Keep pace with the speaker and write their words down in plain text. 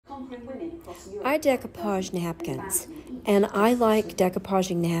I decoupage napkins, and I like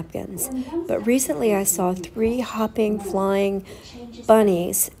decoupaging napkins, but recently I saw 3 hopping, flying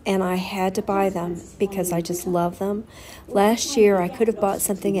bunnies, and I had to buy them because I just love them. Last year I could have bought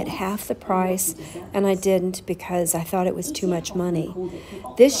something at half the price, and I didn't because I thought it was too much money.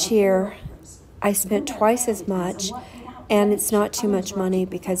 This year I spent twice as much, and it's not too much money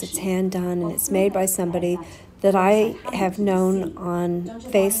because it's hand done and it's made by somebody that I have known on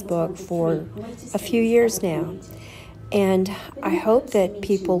Facebook for a few years now. And I hope that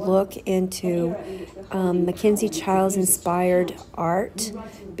people look into Mackenzie-Childs Inspired Art,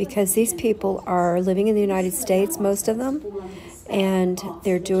 because these people are living in the United States, most of them, and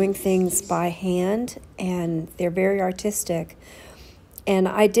they're doing things by hand, and they're very artistic. And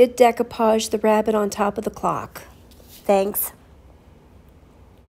I did decoupage the rabbit on top of the clock. Thanks.